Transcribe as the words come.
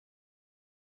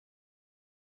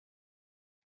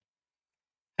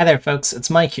Hi there folks,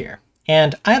 it's Mike here,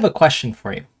 and I have a question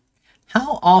for you.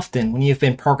 How often when you've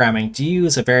been programming do you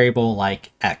use a variable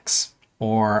like x,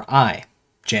 or I,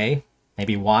 j,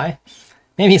 maybe y?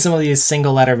 Maybe some of these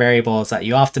single letter variables that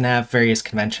you often have various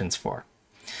conventions for.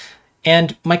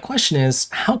 And my question is,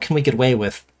 how can we get away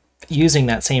with using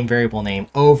that same variable name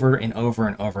over and over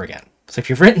and over again? So if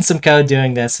you've written some code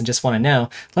doing this and just want to know,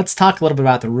 let's talk a little bit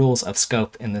about the rules of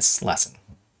scope in this lesson.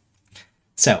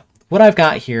 So what I've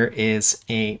got here is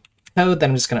a code that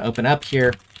I'm just going to open up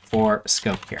here for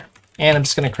scope here. And I'm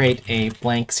just going to create a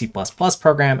blank C++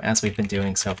 program as we've been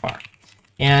doing so far.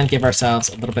 And give ourselves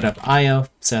a little bit of I/O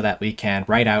so that we can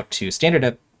write out to standard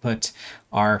output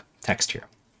our text here.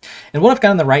 And what I've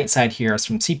got on the right side here is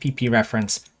from CPP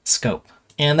reference scope.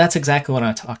 And that's exactly what I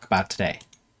want to talk about today.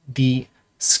 The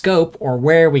scope, or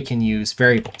where we can use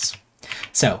variables.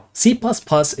 So C++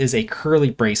 is a curly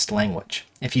braced language.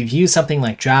 If you've used something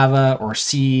like Java or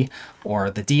C or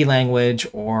the D language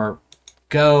or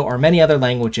Go or many other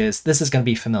languages, this is going to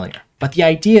be familiar. But the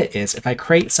idea is if I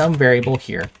create some variable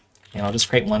here, and I'll just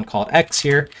create one called x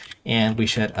here, and we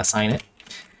should assign it.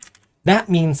 That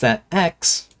means that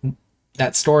x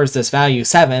that stores this value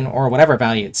 7 or whatever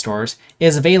value it stores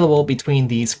is available between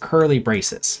these curly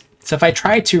braces. So if I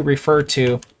try to refer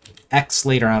to x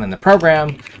later on in the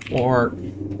program or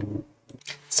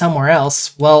somewhere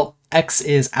else, well, x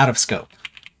is out of scope.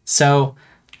 So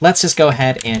let's just go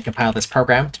ahead and compile this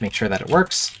program to make sure that it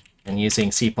works. And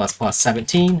using C++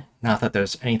 17, not that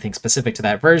there's anything specific to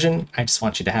that version, I just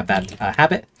want you to have that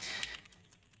habit.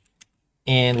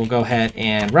 And we'll go ahead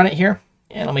and run it here.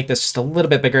 And I'll make this just a little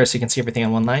bit bigger so you can see everything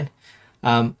on one line.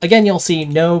 Again, you'll see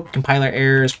no compiler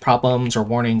errors, problems, or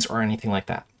warnings, or anything like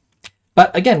that.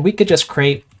 But again, we could just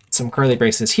create some curly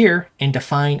braces here and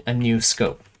define a new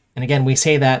scope. And again, we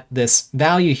say that this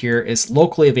value here is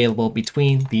locally available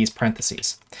between these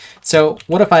parentheses. So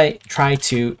what if I try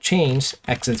to change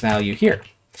x's value here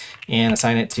and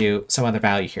assign it to some other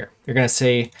value here? You're going to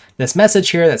see this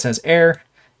message here that says error,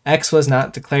 x was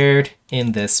not declared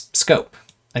in this scope.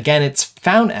 Again, it's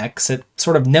found x, it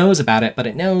sort of knows about it, but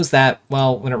it knows that,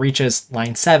 well, when it reaches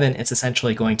line 7, it's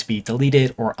essentially going to be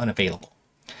deleted or unavailable.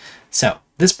 So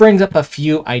this brings up a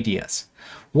few ideas.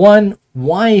 One,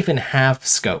 why even have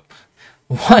scope?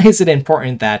 Why is it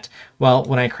important that, well,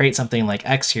 when I create something like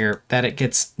x here, that it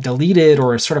gets deleted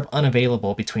or is sort of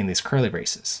unavailable between these curly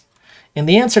braces? And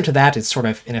the answer to that is sort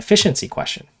of an efficiency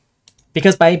question.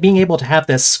 Because by being able to have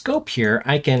this scope here,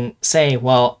 I can say,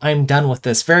 well, I'm done with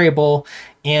this variable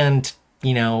and,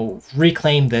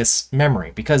 reclaim this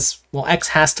memory because, well, x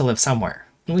has to live somewhere.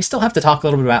 And we still have to talk a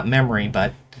little bit about memory,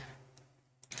 but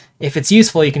if it's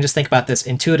useful, you can just think about this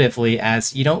intuitively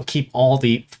as you don't keep all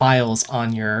the files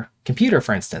on your computer,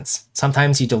 for instance.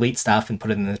 Sometimes you delete stuff and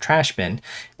put it in the trash bin,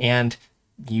 and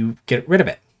you get rid of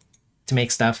it to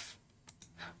make stuff,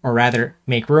 or rather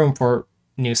make room for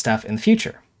new stuff in the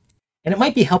future. And it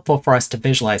might be helpful for us to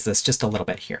visualize this just a little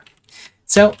bit here.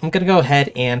 So I'm going to go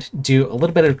ahead and do a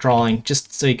little bit of drawing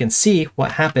just so you can see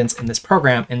what happens in this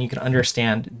program and you can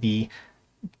understand the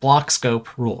block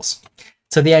scope rules.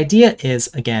 So the idea is,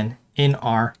 again, in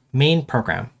our main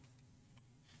program,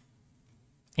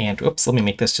 and oops, let me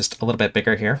make this just a little bit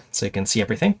bigger here so you can see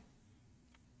everything.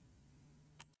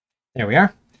 There we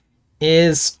are.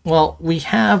 Well, we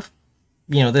have,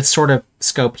 this sort of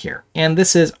scope here, and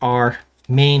this is our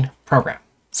main program.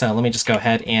 So let me just go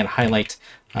ahead and highlight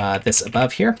this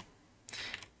above here.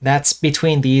 That's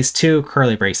between these two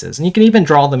curly braces, and you can even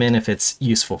draw them in if it's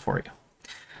useful for you.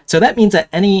 So that means that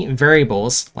any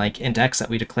variables like int x that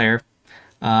we declare,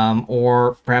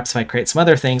 or perhaps if I create some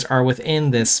other things, are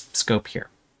within this scope here.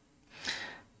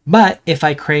 But if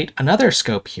I create another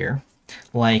scope here,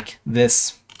 like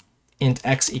this int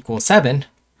x equals 7,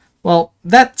 well,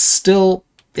 that still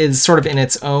is sort of in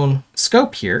its own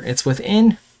scope here. It's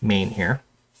within main here.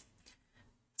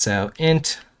 So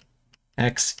int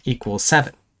x equals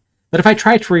 7. But if I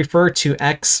try to refer to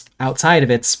x outside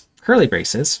of its curly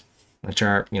braces, which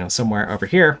are, somewhere over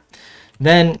here,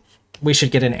 then we should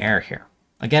get an error here.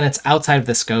 Again, it's outside of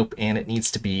the scope and it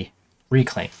needs to be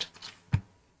reclaimed.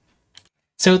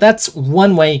 So that's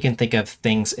one way you can think of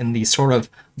things in these sort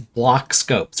of block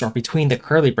scopes or between the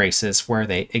curly braces where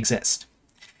they exist.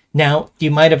 Now, you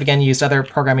might have, again, used other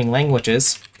programming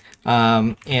languages.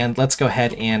 And let's go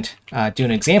ahead and do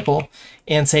an example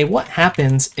and say what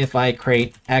happens if I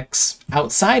create x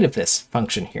outside of this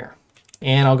function here.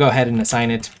 And I'll go ahead and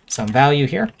assign it some value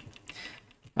here.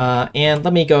 And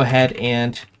let me go ahead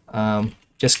and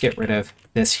just get rid of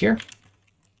this here.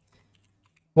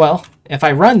 Well, if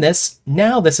I run this,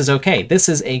 now this is okay. This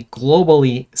is a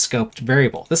globally scoped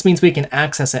variable. This means we can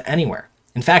access it anywhere.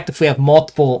 In fact, if we have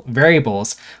multiple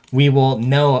variables, we will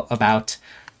know about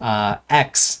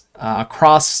X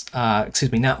across,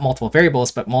 excuse me, not multiple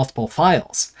variables, but multiple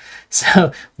files.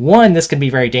 So one, this can be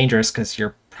very dangerous because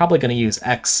you're probably going to use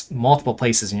X multiple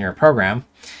places in your program.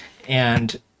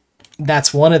 And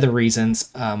that's one of the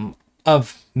reasons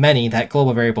of many that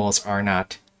global variables are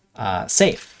not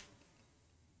safe.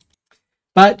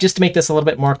 But just to make this a little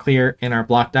bit more clear in our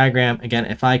block diagram, again,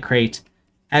 if I create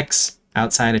X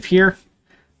outside of here,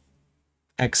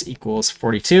 X equals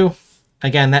 42,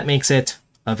 again, that makes it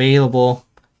available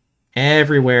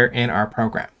everywhere in our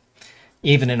program,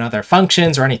 even in other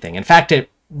functions or anything. In fact, it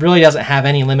really doesn't have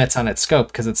any limits on its scope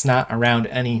because it's not around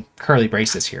any curly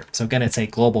braces here. So again, it's a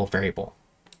global variable.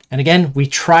 And again, we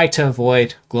try to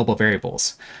avoid global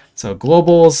variables. So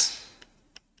globals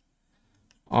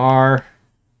are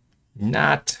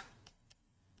not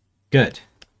good.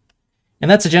 And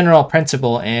that's a general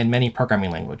principle in many programming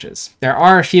languages. There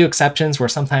are a few exceptions where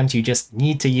sometimes you just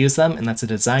need to use them, and that's a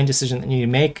design decision that you need to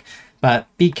make, but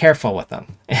be careful with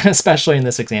them. And especially in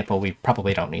this example, we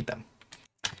probably don't need them.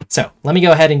 So let me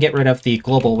go ahead and get rid of the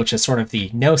global, which is sort of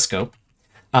the no scope.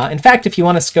 In fact, if you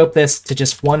want to scope this to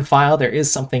just one file, there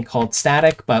is something called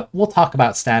static, but we'll talk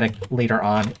about static later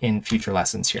on in future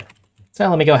lessons here. So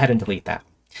let me go ahead and delete that.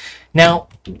 Now,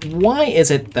 why is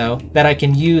it, though, that I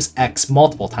can use X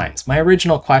multiple times? My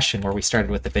original question where we started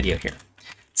with the video here.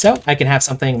 So I can have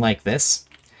something like this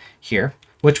here,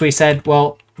 which we said,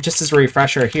 well, just as a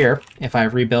refresher here, if I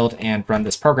rebuild and run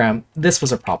this program, this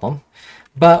was a problem.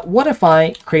 But what if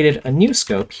I created a new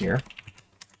scope here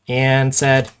and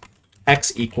said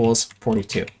X equals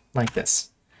 42, like this?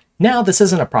 Now this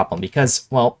isn't a problem because,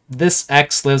 well, this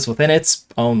X lives within its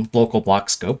own local block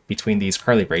scope between these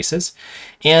curly braces,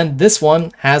 and this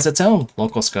one has its own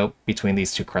local scope between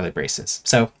these two curly braces.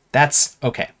 So that's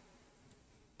okay.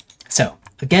 So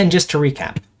again, just to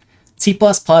recap, C++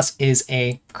 is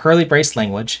a curly brace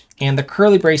language, and the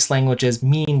curly brace languages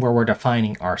mean where we're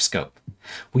defining our scope.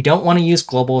 We don't want to use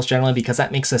globals generally because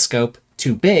that makes the scope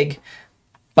too big,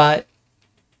 but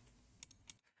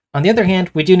on the other hand,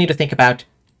 we do need to think about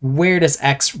where does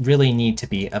X really need to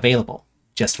be available?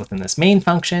 Just within this main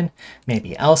function,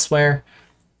 maybe elsewhere,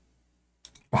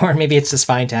 or maybe it's just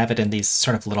fine to have it in these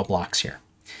sort of little blocks here.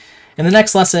 In the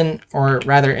next lesson, or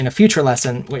rather in a future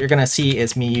lesson, what you're going to see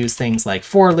is me use things like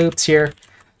for loops here.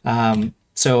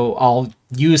 So I'll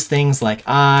use things like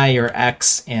I or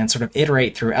X and sort of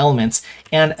iterate through elements.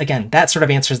 And again, that sort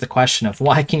of answers the question of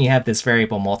why can you have this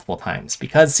variable multiple times?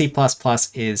 Because C++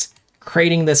 is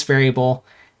creating this variable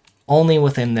only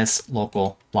within this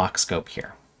local block scope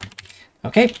here.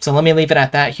 Okay, so let me leave it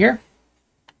at that here.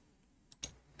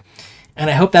 And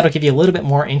I hope that'll give you a little bit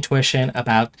more intuition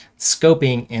about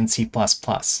scoping in C++.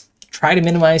 Try to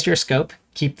minimize your scope,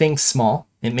 keep things small.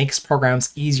 It makes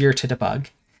programs easier to debug,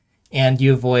 and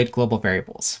you avoid global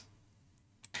variables.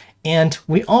 And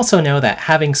we also know that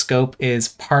having scope is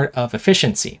part of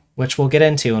efficiency, which we'll get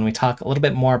into when we talk a little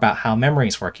bit more about how memory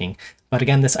is working. But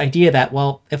again, this idea that,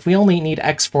 well, if we only need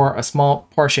X for a small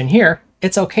portion here,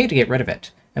 it's okay to get rid of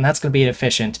it. And that's going to be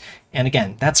efficient. And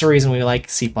again, that's the reason we like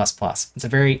C++. It's a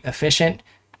very efficient,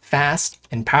 fast,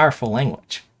 and powerful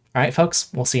language. All right, folks,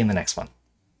 we'll see you in the next one.